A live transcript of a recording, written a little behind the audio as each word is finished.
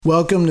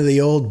Welcome to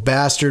the Old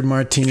Bastard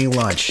Martini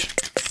Lunch.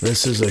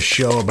 This is a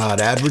show about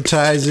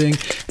advertising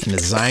and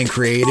design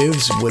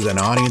creatives with an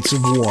audience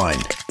of one.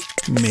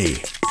 Me.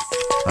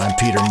 I'm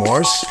Peter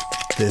Morse.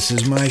 This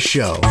is my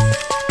show.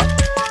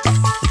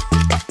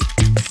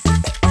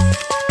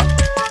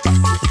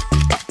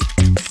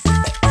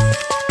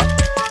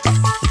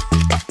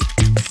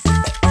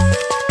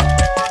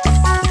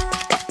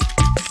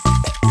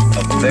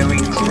 A very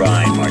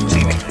dry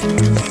martini.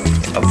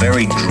 A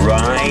very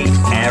dry,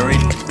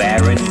 arid,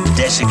 barren,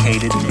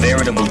 desiccated,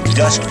 veritable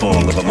dust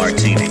bowl of a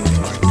martini.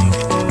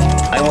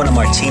 I want a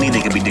martini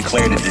that can be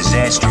declared a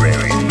disaster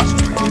area.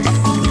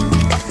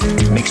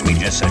 Makes me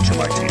just such a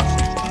martini.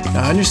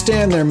 Now, I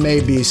understand there may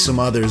be some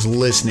others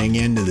listening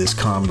into this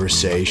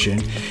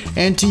conversation,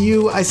 and to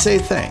you, I say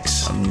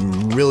thanks.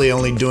 I'm really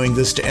only doing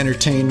this to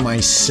entertain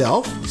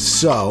myself,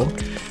 so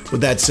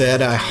with that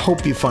said, I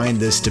hope you find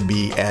this to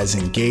be as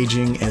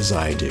engaging as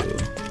I do.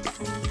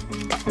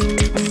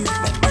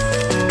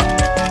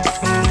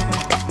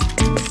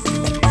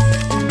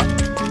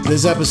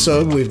 This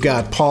episode, we've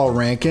got Paul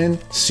Rankin,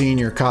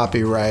 senior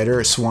copywriter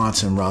at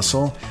Swanson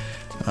Russell.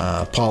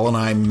 Paul and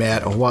I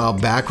met a while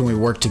back when we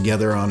worked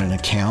together on an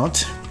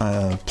account.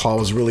 Paul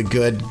was a really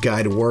good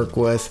guy to work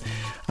with.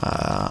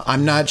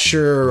 I'm not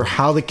sure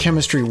how the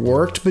chemistry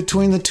worked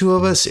between the two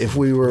of us, if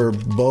we were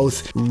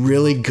both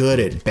really good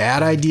at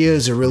bad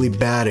ideas or really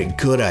bad at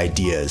good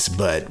ideas,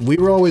 but we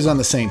were always on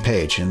the same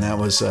page, and that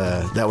was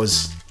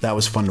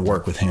fun to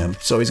work with him.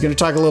 So he's going to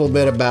talk a little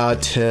bit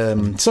about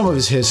some of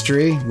his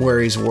history, where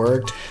he's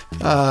worked.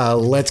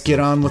 Let's get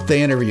on with the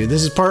interview.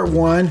 This is part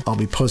one. I'll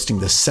be posting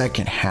the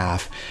second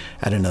half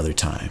at another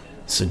time.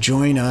 So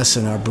join us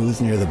in our booth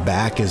near the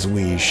back as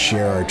we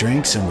share our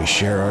drinks and we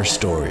share our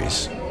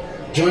stories.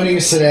 Joining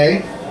us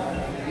today,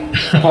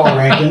 Paul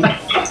Rankin,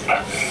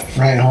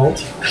 Ryan Holt.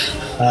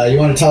 You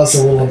want to tell us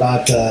a little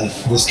about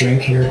this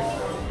drink here?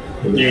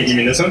 You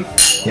mean this one?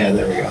 Yeah,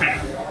 there we go.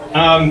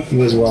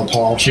 You as well,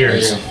 Paul.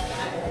 Cheers.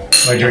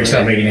 My drink's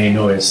not making any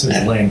noise.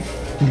 It's lame.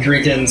 I'm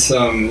drinking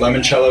some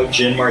limoncello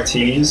gin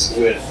martinis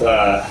with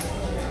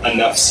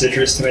enough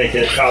citrus to make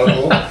it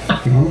palatable.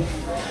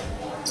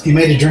 Mm-hmm. You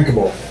made it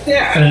drinkable.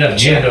 Yeah. And enough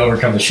gin to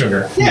overcome the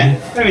sugar. Yeah.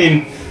 I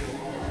mean,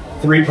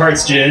 3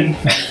 parts gin,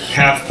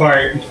 half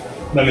part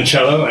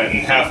limoncello, and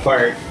half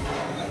part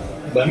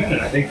lemon,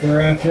 and I think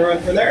we're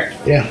there.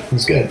 Yeah, it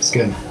was good. It's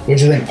good. What'd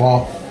you think,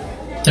 Paul?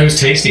 It was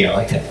tasty. I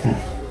liked it.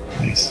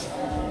 Nice.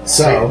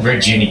 So, very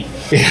ginny.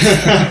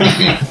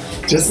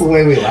 Just the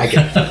way we like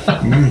it.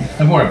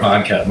 I'm more a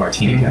vodka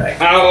martini guy.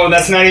 Oh,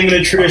 that's not even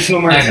a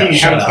traditional martini.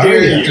 How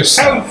dare you?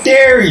 How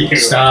dare you?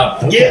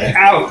 Stop. Get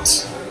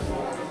out.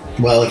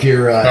 Well, if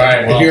you're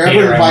if you're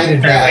ever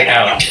invited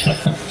back,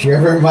 if you're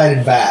ever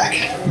invited back,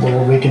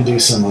 well, we can do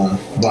some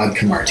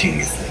vodka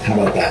martinis. How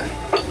about that?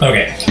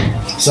 Okay.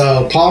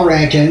 So, Paul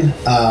Rankin.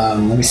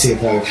 Let me see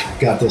if I've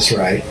got this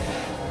right.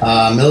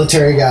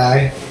 Military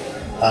guy.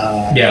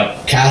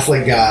 Yeah.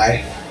 Catholic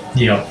guy.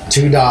 Yep.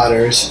 2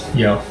 daughters.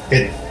 Yep.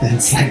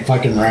 It's like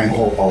fucking Ryan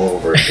Holt all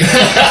over.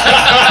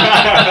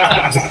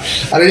 I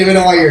don't even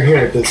know why you're here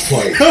at this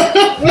point.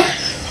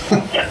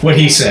 What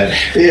he said.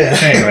 Yeah.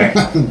 Anyway.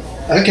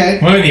 Okay.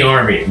 I'm in the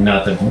Army,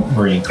 not the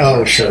Marine Corps.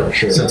 Oh, sure.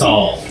 So it's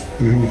all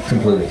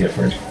completely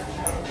different.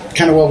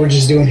 Kind of what we're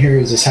just doing here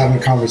is just having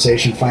a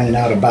conversation, finding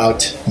out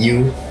about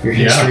you, your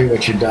history,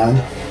 what you've done.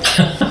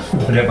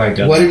 What have I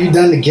done? What have you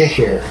done to get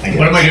here?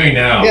 What am I doing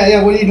now?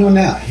 Yeah. What are you doing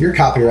now? You're a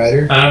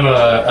copywriter. I'm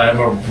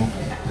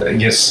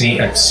a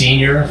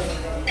senior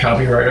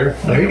copywriter.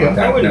 There you go.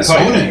 I wouldn't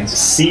call you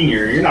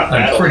senior. You're not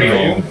that I'm pretty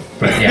old,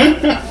 but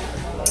yeah.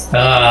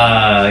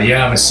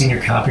 I'm a senior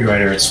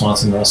copywriter at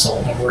Swanson Russell,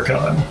 and I work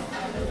on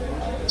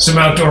some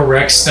outdoor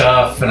rec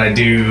stuff, and I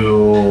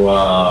do.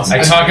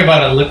 I talk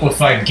about a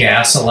liquefied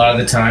gas a lot of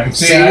the time.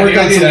 So you work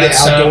on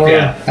some of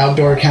the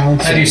outdoor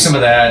accounts? I do some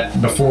of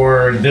that.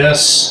 Before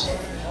this,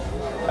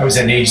 I was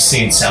at an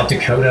agency in South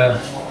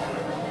Dakota.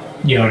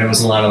 And it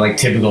was a lot of like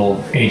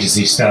typical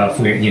agency stuff.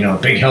 We,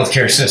 big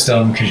healthcare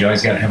system, because you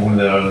always got to have one of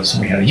those.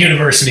 We had a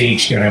university, you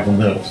got to have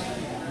one of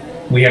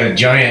those. We had a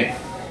giant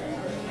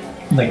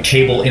like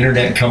cable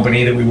internet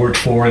company that we worked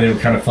for. They were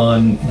kind of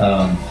fun.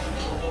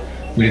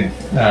 We did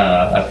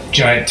a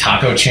giant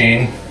taco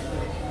chain,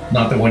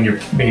 not the one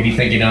you're maybe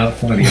thinking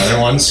of, one of the other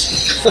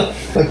ones.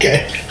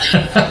 Okay.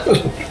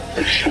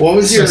 What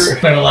was your...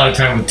 spent a lot of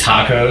time with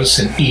tacos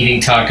and eating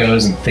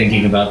tacos and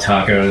thinking about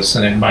tacos,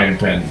 and it might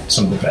have been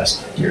some of the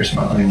best years of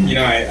my life.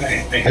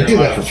 I do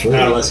that for free.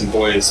 Adolescent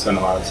boys spend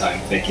a lot of time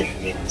thinking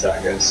and eating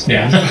tacos.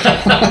 Yeah.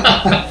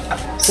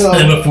 So,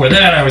 and then before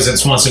that, I was at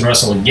Swanson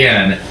Russell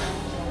again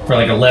for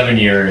like 11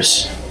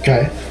 years.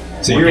 Okay.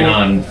 So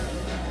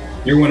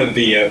you're one of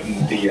the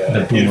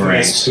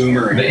boomerangs.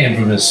 The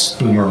infamous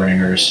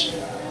boomerangers.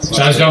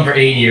 So I was gone for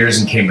 8 years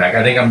and came back.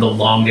 I think I'm the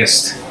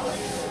longest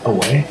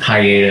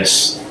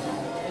hiatus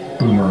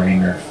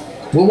boomeranger.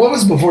 Well, what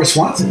was before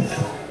Swanson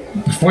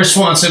then? Before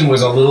Swanson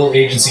was a little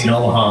agency in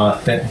Omaha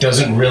that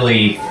doesn't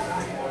really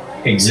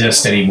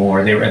exist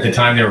anymore. At the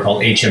time they were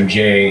called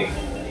HMJ,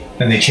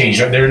 then they changed.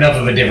 They're enough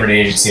of a different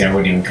agency. I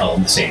wouldn't even call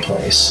them the same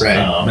place. Right.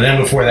 And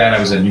then before that, I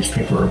was a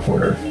newspaper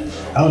reporter.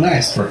 Oh,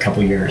 nice. For a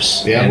couple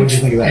years. Yeah. What did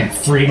you think of that? In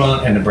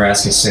Fremont and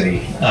Nebraska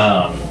City.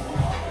 I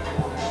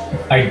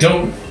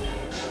don't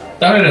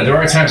know. There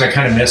are times I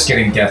kind of miss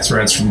getting death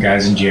threats from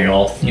guys in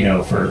jail. You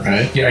know,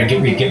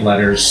 we get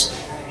letters.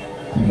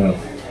 You know,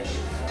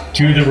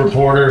 to the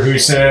reporter who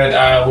said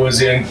I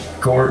was in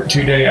court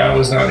today. I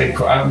was not in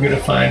court. I'm going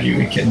to find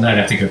you. And I'd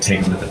have to go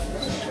take him to the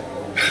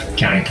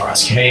county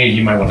prosecutor. Hey,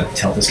 you might want to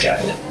tell this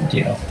guy that,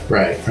 you know.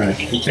 Right. And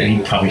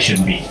he probably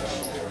shouldn't be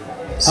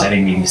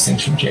sending me these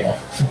things from jail.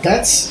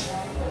 That's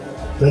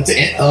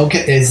it.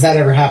 Okay. Has that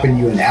ever happened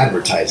to you in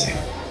advertising?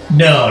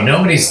 No,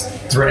 nobody's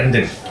threatened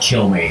to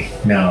kill me.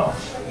 No.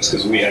 It's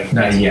because we have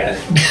not yet.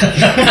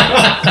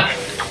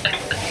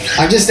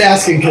 I'm just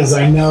asking because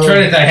I know.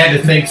 I had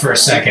to think for a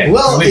second.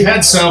 Well, we've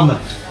had some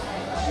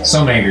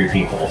angry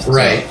people,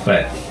 right? So,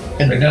 but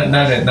not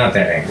that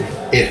angry.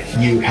 If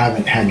you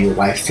haven't had your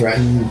life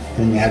threatened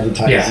in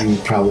advertising, you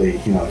probably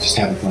just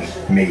haven't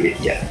made it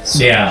yet.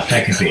 So, yeah,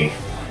 that could be.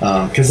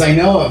 Because I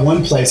know at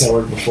one place I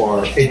worked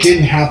before, it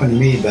didn't happen to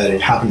me, but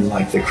it happened to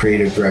like the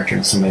creative director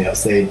and somebody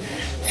else. They'd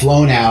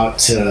flown out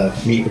to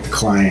meet with the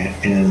client,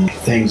 and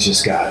things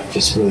just got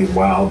really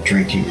wild,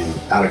 drinking and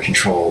out of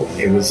control.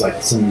 And it was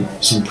like some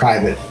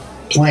private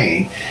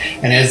plane,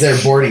 and as they're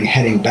boarding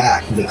heading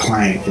back, the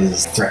client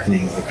is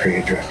threatening the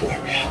creative director, like,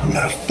 I'm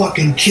gonna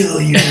fucking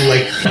kill you,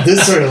 like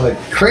this sort of like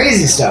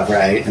crazy stuff,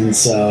 right? And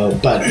so,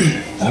 but I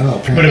don't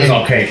know. But it was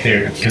okay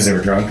because they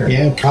were drunk, or?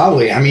 Yeah,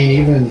 probably. I mean,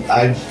 even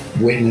I've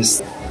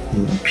witnessed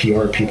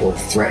PR people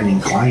threatening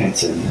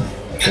clients in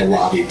the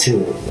lobby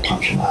too,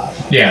 punch them out,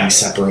 being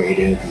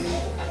separated.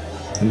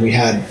 And we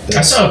had.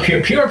 I saw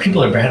PR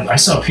people are bad. I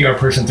saw a PR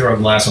person throw a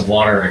glass of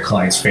water at a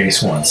client's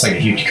face once, like a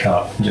huge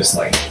cup, just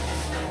like.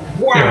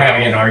 Wow. They were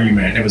having an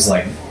argument. It was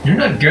like, you're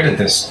not good at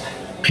this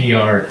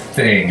PR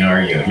thing,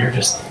 are you? You're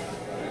just...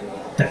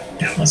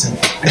 That wasn't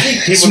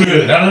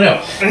smooth. I don't know.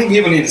 I think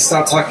people need to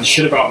stop talking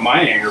shit about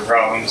my anger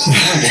problems.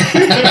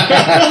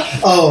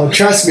 Oh,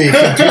 trust me,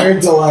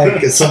 compared to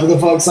like some of the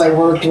folks I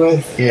worked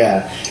with,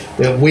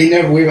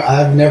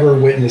 I've never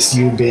witnessed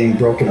you being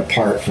broken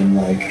apart from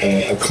like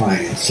a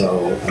client.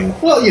 So,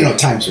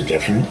 times are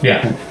different.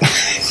 Yeah.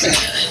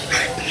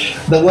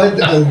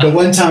 The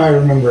one time I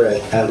remember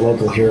at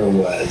Local Hero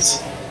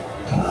was,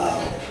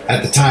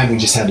 at the time we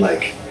just had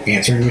like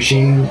answering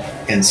machine,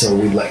 and so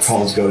we'd let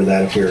calls go to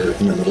that if we were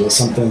in the middle of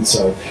something.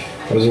 So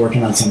I was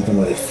working on something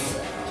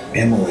with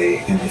Emily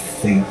and I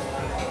think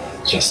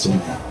Justin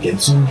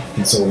Gibson,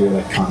 and so we were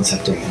like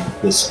concepting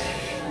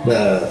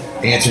the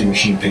answering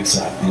machine picks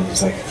up, and it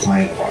was like a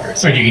client of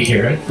ours. Oh, you could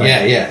hear it?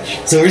 Yeah.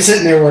 So we're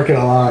sitting there working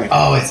along.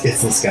 Oh, it's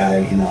this guy,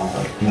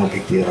 like no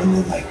big deal. And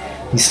then like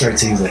he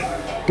starts saying, he's like,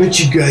 bet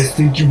you guys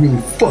think you're really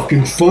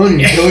fucking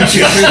funny, don't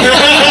you?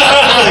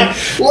 Like,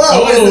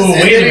 whoa, what is this?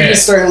 And then we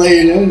just started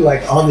laying in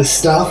like all this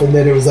stuff, and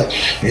then it was like,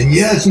 and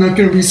it's not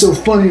gonna be so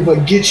funny if I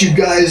get you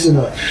guys in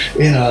a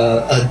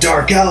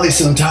dark alley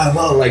sometime.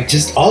 Oh, like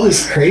just all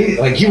this crazy.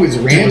 Like he was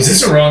ranting. Was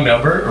this a wrong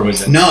number, or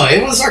was it? No,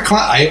 it was our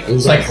client. It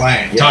was like our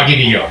client talking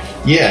to you.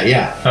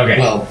 Yeah. Okay.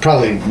 Well,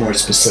 probably more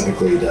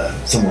specifically to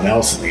someone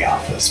else in the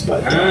office,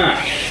 but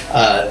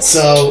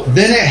so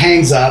then it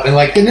hangs up, and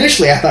like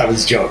initially I thought it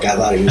was a joke. I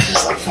thought he was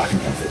just like fucking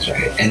with us,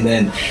 right? And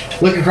then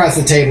look across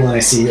the table and I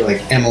see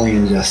like Emily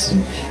and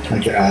Justin,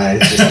 like their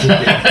eyes just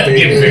get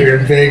bigger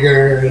and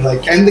bigger,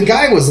 like, and the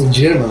guy was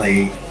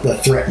legitimately the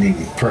threatening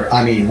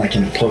like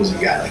an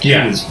imposing guy, like he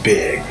was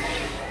big,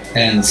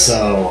 and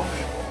so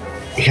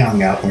he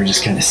hung up and we're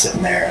just kind of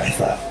sitting there, and I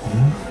thought,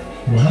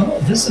 well,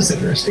 this is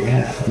interesting.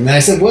 Yeah. And then I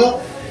said,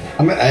 well,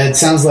 it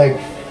sounds like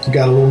we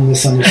got a little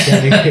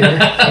misunderstanding here.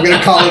 I'm going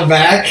to call it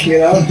back,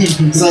 So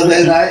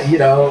then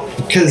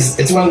because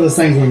it's one of those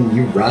things when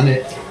you run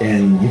it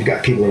and you've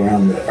got people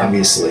around that are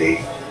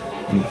obviously,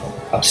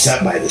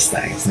 upset by this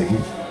thing. It's like,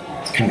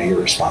 it's kind of your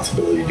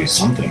responsibility to do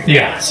something.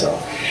 Yeah. So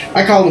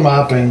I called him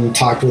up and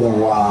talked with him a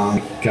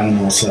while, got him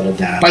all settled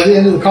down. By the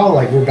end of the call,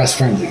 like, we're best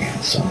friends again.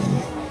 So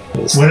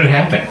what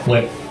had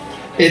happened?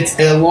 It's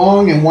a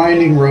long and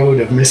winding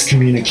road of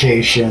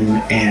miscommunication,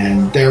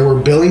 and there were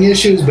billing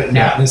issues, but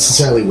not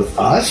necessarily with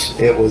us.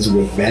 It was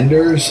with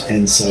vendors,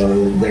 and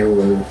so there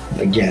were,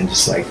 again,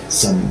 just like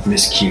some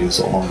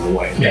miscues along the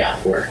way. Yeah.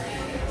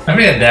 I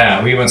mean, had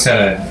that. We once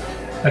had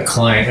a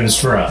client, it was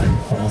for a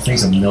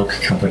milk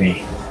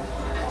company,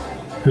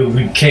 who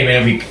we came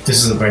in,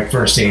 this is my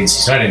first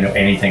agency, so I didn't know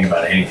anything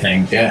about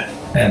anything. Yeah.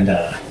 And,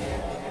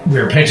 we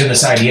were pitching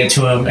this idea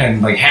to him,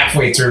 and like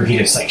halfway through, he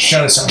just like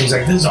shut us up. He's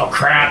like, "This is all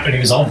crap," and he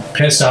was all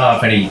pissed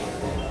off. And he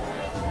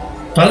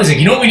finally like,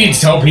 "You know what we need to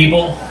tell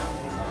people?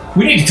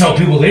 We need to tell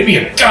people they'd be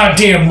a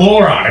goddamn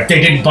moron if they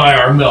didn't buy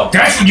our milk.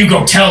 That's what you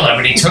go tell them."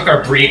 And he took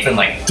our brief and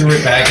like threw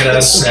it back at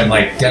us. And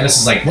like Dennis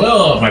is like,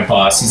 "Well, my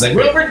boss," he's like,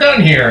 "Well, we're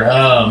done here.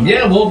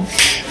 We'll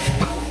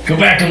go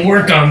back and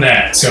work on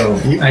that." So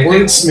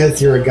wordsmith,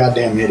 you're a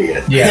goddamn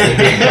idiot. Yeah, they'd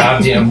be a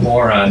goddamn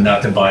moron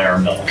not to buy our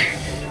milk.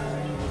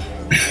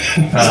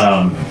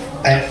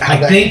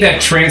 I think that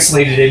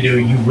translated into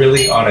you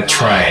really ought to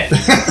try it.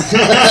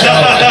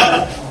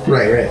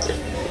 Right.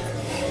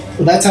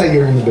 Well, that's how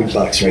you're in the big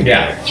bucks, right?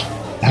 Yeah.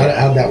 There.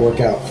 How'd that work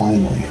out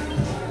finally?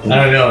 I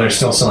don't know. They're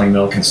still selling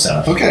milk and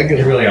stuff. Okay, good.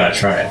 You really ought to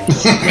try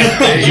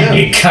it. You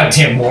need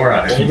goddamn more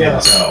out of it if you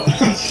didn't. So.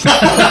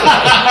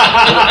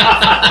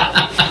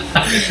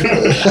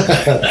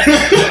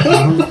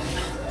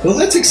 Well,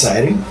 that's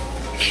exciting.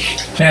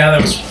 Yeah,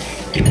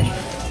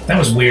 that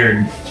was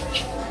weird.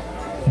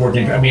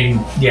 Working. I mean,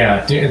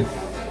 yeah.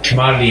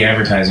 Commodity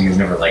advertising is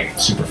never like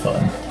super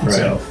fun. Right.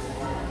 So.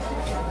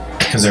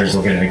 Because they're just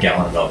looking at a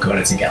gallon of milk, going,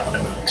 it's a gallon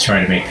of milk.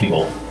 Trying to make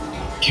people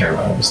care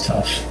about it was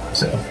tough.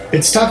 So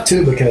it's tough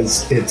too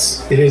because it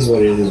is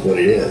what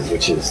it is,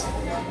 which is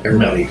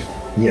everybody. Milk.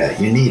 Yeah,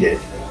 you need it.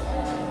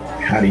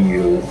 How do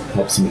you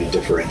help somebody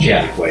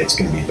differentiate why it's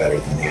going to be better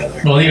than the other?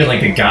 Well, even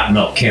like the Got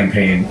Milk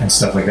campaign and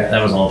stuff like that.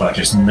 That was all about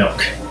just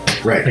milk.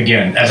 Right.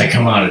 Again, as a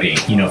commodity,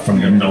 from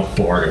the milk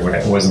board or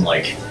whatever. It wasn't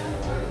like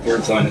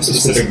we're on a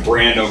specific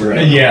brand over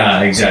it.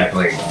 Yeah,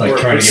 exactly. Like or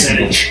trying to get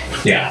percentage. people.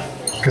 Yeah.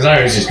 Because I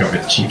always just go for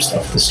the cheap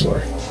stuff at the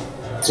store.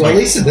 So at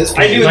least at this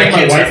point, I do My that my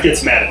kids wife are-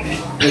 gets mad at me.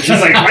 And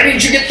she's like, why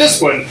didn't you get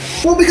this one?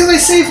 Well, because I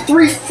saved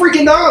 $3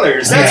 freaking.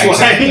 That's Yeah, why.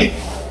 exactly.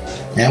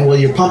 and well,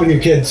 you're pumping your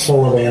kids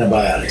full of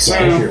antibiotics. So I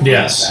hope you're fine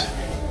Yes.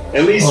 with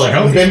At least. Well, I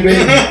hope.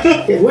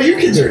 that. Well, your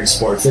kids are in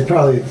sports. They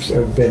probably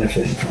are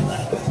benefiting from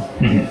that. But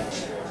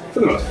For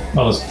the most part.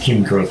 All those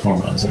human growth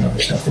hormones and other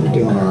stuff. they're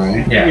doing all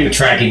right. Yeah, the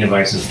tracking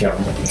devices the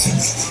government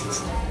puts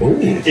in. Ooh.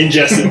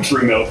 Ingested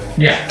through milk.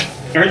 Yeah.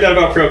 I heard that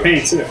about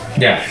propane, too.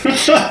 Yeah.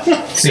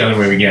 It's the other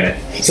way we get it.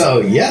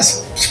 So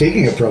yes,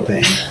 speaking of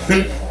propane,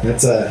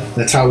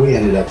 that's how we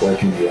ended up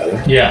working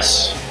together.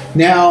 Yes.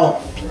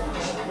 Now,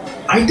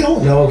 I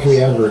don't know if we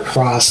ever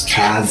crossed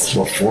paths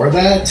before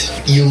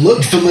that. You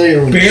looked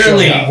familiar when you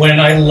Barely. showed up. When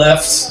I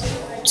left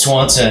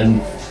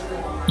Swanson,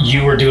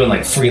 you were doing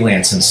like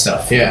freelance and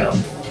stuff. for Yeah,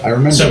 them. I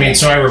remember. So that.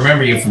 so I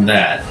remember you from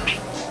that.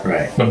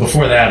 Right. But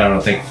before that, I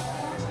don't think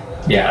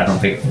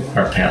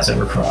our paths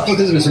ever crossed. Well,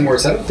 because Mr.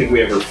 Morris, I don't think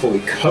we ever fully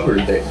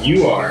covered that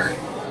you are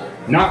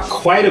not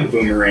quite a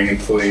Boomerang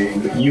employee,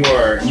 but you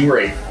were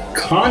a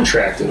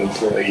contracted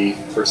employee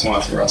for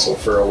Swanson Russell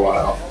for a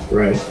while,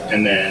 Right.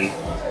 and then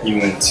you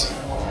went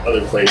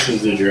other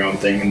places, did your own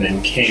thing, and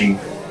then came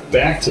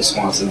back to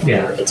Swanson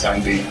for a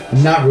time being.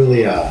 I'm not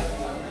really a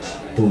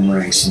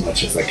boomerang so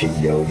much as like a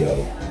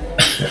yo-yo.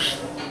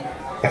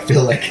 I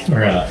feel like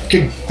Or I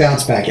could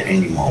bounce back at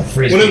any moment.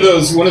 frisbee. One of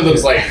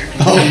those like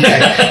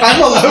Okay.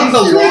 I'm the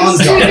lawn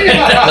dog.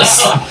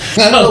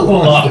 I'm the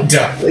lawn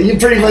dog. You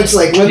pretty much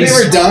like when they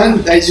were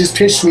done, they just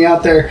pitched me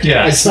out there.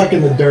 Yeah. I stuck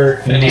in the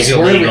dirt. And he's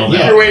like, illegal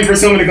now. you're waiting for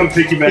someone to come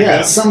pick you back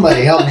Yeah, up.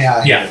 somebody help me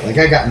out. Yeah. Here. Like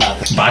I got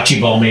nothing.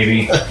 Bocce ball,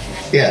 maybe.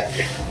 Yeah.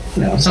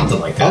 No, Something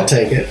like that. I'll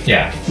take it.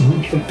 Yeah. A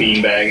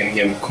beanbag and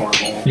give him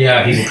cornhole.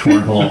 Yeah, he's a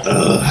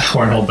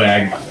cornhole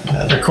bag.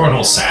 Or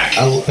cornhole sack.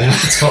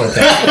 Let's call it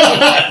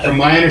that. From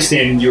my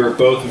understanding, you were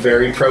both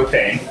very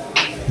propane,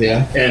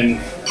 Yeah.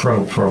 and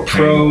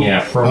Propane.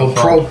 Yeah,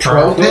 propane?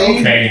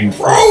 propane.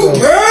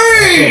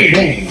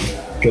 Propane.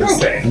 'Cause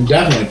Propane. I'm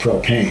definitely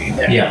propane.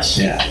 Yes.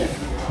 Yeah.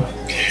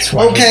 That's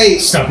why Okay. I'm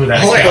stuck with that.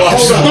 Hold account.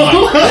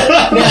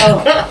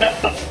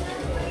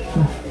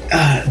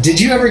 Now, did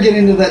you ever get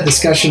into that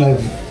discussion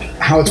of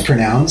how it's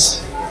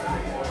pronounced?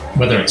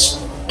 Whether it's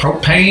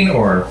propane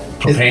or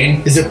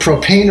propane. Is it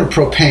propane or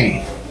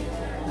propane?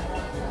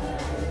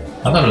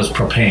 I thought it was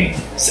propane.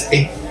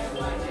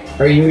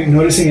 Are you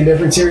noticing a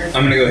difference here?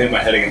 I'm gonna go hit my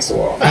head against the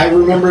wall. I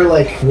remember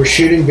like we're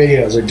shooting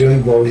videos or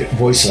doing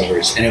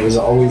voiceovers, and it was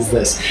always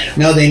this.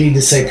 No, they need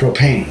to say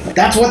propane.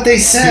 That's what they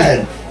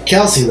said.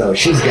 Kelsey, though,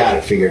 she's got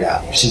it figured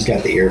out. She's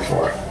got the ear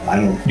for it. I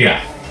don't.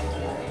 Yeah.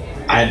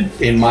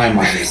 In my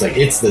mind, it's like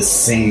it's the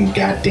same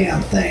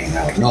goddamn thing.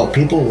 I'm like, no,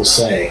 people will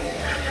say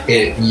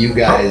it. You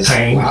guys,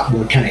 wow,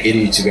 what kind of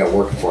idiots you got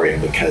working for you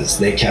because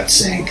they kept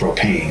saying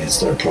propane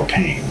instead of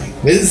propane. Like,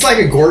 it's like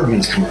a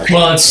Gordman's commercial.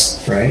 Well,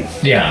 it's right.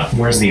 Yeah.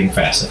 Where's the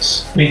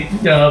emphasis? I mean,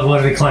 one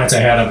of the clients I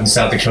had up in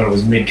South Dakota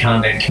was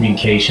Mid-Continent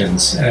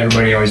Communications, and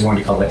everybody always wanted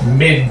to call it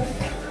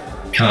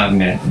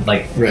Mid-Continent.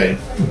 Like, right.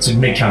 It's a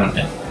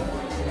Mid-Continent.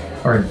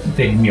 Or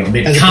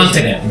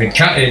Mid-Continent.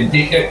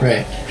 Mid-Continent.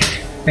 Right.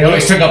 It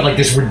always took up like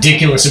this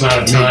ridiculous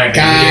amount of time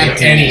to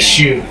do any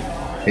shoot.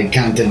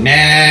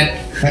 Mid-Continent.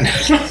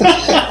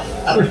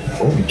 I don't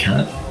know.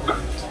 Mid-Continent.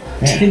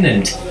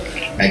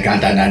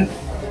 Mid-Continent.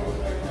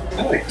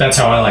 That's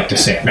how I like to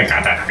say it. I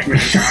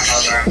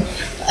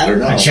don't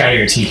know. I chatter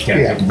your teeth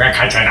together. Yeah.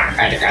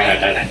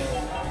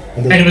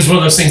 And it was one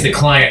of those things. The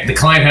client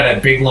had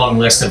a big long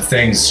list of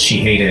things she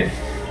hated.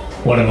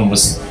 One of them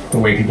was the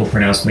way people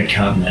pronounce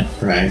Mid-Continent.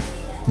 Right.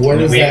 What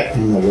was that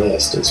on the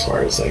list as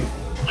far as like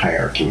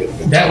hierarchy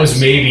of? That was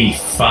maybe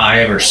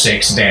 5 or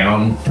 6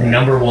 down.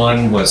 Number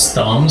 1 was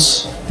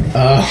thumbs.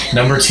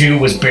 Number 2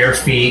 was bare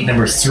feet.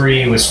 Number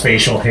 3 was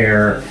facial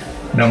hair.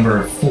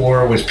 Number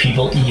 4 was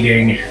people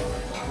eating.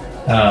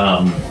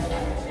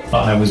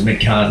 5 was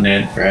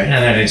Mid-Continent. Right. And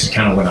then it just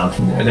kind of went on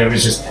from there. There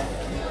was just...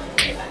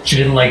 She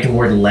didn't like the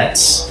word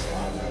let's.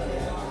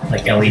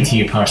 like LET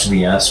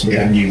apostrophe S. We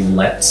couldn't do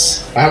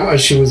let's.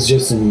 She was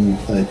just in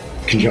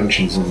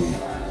conjunctions in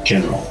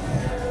general.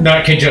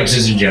 Not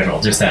conjunctions in general,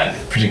 just that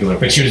particular.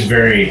 But she was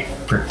very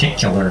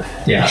particular.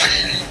 Yeah.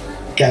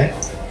 Okay.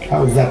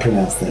 How was that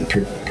pronounced then?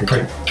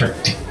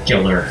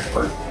 Particular.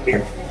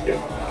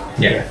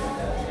 Yeah.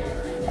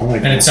 I like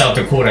And that. in South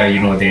Dakota, you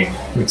know, they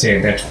would say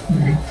that's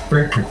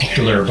very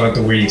particular about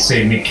the way you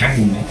say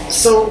McCann.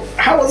 So,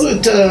 how was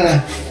it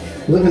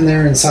living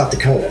there in South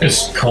Dakota?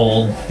 It's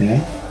cold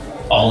Yeah.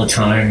 all the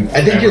time.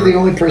 I think you're the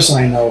only person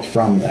I know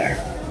from there.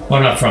 Well,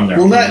 not from there.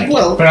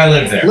 But I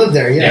lived there. Lived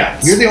there, yeah.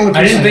 You're the only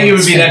person I didn't think know it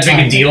would be that big a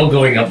spent deal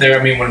going up there.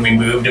 I mean, when we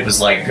moved, it was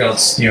like,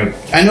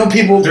 I know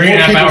people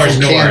 3.5 hours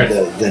from north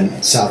Canada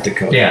than South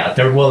Dakota. Yeah,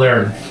 there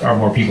are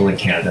more people in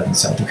Canada than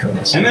South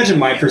Dakota. So. I imagine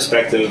my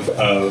perspective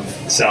of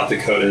South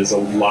Dakota is a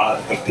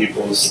lot of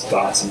people's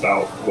thoughts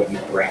about what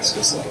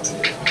Nebraska's like to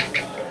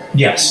live.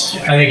 Yes,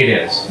 I think it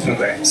is.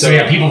 Okay. So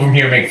yeah, people from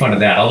here make fun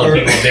of that. Although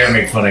people there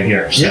make fun of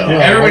here. So Yeah,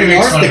 everybody makes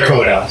North fun of Dakota,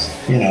 everyone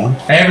else. You know,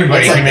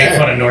 Everybody That's can like make that.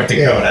 fun of North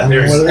Dakota. Yeah, I mean,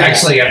 what are There's they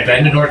actually, I've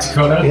been to North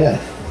Dakota.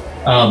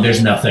 yeah,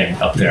 There's nothing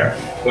up there.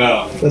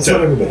 Well, that's what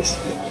everybody's.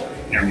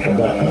 Never mind. I'm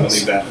gonna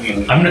leave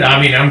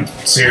that. I'm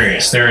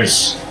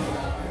serious.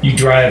 You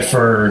drive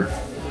for.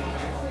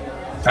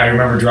 I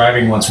remember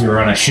driving once. We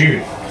were on a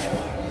shoot,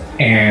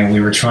 and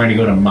we were trying to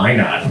go to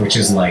Minot, which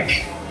is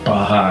like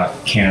Baja,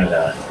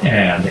 Canada,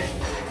 and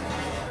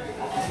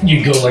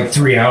you'd go like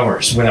 3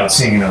 hours without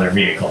seeing another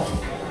vehicle.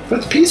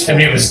 That's peaceful. I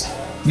mean, it's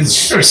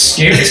sort of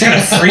scary. It's kind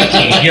of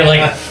freaky. You're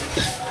like,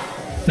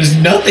 there's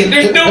nothing.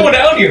 There's no one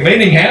out here. If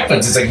anything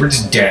happens, it's like we're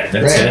just dead.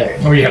 That's it.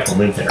 Right. Or you have to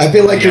live there. I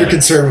feel like your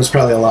concern was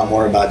probably a lot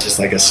more about just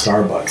like a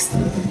Starbucks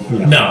than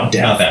death. Not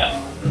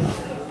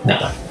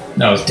that.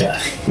 No, it's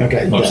death.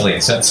 Okay, Mostly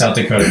death. South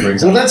Dakota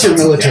brings. Well, up that's your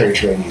lots of military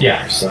death. training.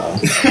 Yeah. So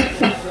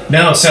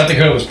No, South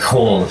Dakota was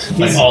cold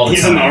all the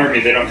He's time. in the Army.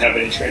 They don't have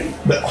any training.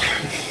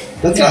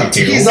 that's Yeah, not.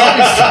 you do.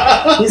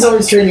 He's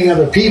always training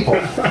other people.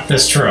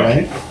 That's true.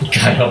 Right?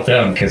 God help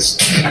them, because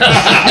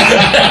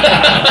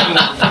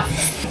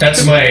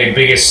that's my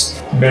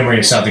biggest memory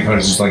of South Dakota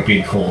is just like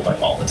being cold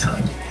like all the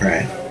time.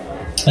 Right.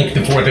 Like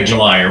the 4th of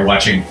July or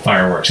watching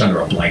fireworks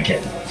under a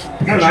blanket.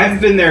 I don't know, I've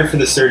been there for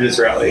the Sturgis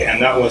rally,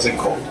 and that wasn't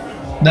cold.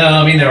 No,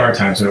 I mean there are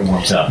times when it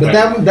warms up.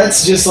 But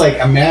that's just like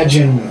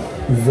imagine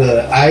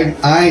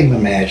I'm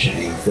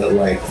imagining that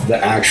like the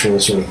actual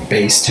sort of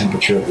base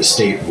temperature of the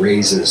state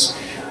raises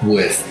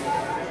with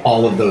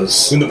all of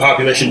those. When the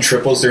population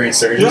triples during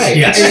Sturgis. Right.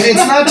 Yes. And it's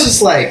not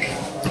just like,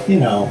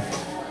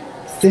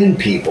 thin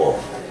people.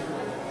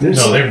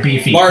 They're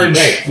beefy. Large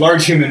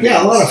human beings.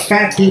 Yeah, a lot of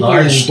fat people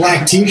in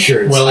black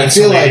t-shirts. Well I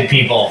feel insulated like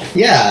people.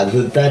 yeah,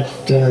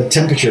 that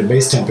temperature,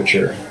 base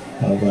temperature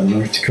of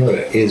North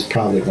Dakota is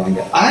probably going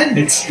to. I'm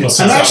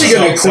actually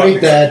going to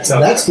equate that.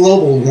 That's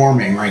global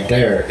warming right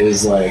there.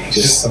 Is like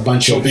just a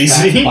bunch of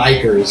obesity?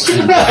 fat bikers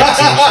in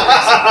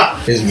black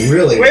t-shirts. Is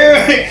really.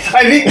 Wait.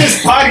 I think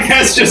this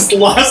podcast just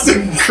lost a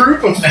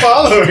group of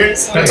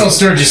followers. That's all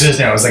Sturgis is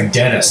now. It's like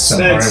dentists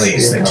and That's-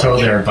 Harleys. They tow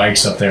their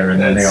bikes up there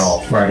and then they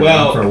all ride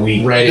around for a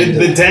week. Right.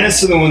 The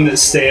dentists are the one that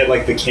stay at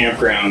like the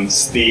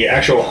campgrounds. The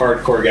actual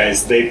hardcore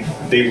guys, they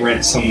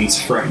rent someone's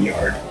front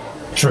yard.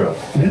 True.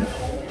 Yeah,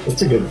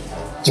 that's a good.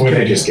 Or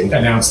they just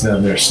announce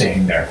them they're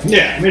staying there.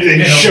 Yeah, they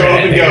just show up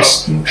and go. I'm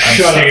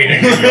Shut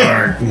staying up. in your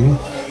yard.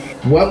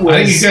 What was?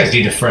 I think you guys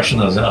need to freshen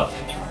those up.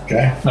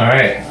 Okay, All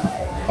right.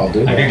 I'll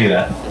do I that. can do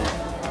that.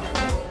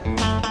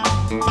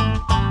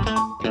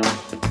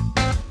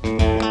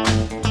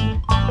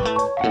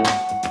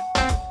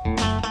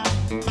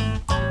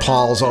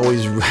 Paul's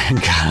always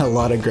got a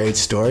lot of great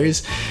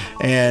stories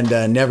and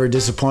never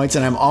disappoints,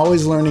 and I'm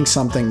always learning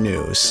something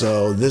new.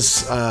 So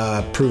this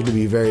proved to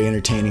be very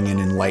entertaining and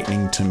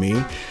enlightening to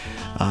me.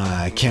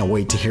 I can't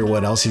wait to hear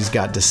what else he's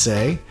got to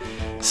say.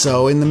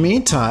 So in the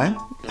meantime,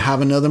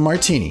 have another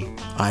martini.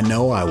 I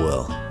know I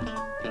will.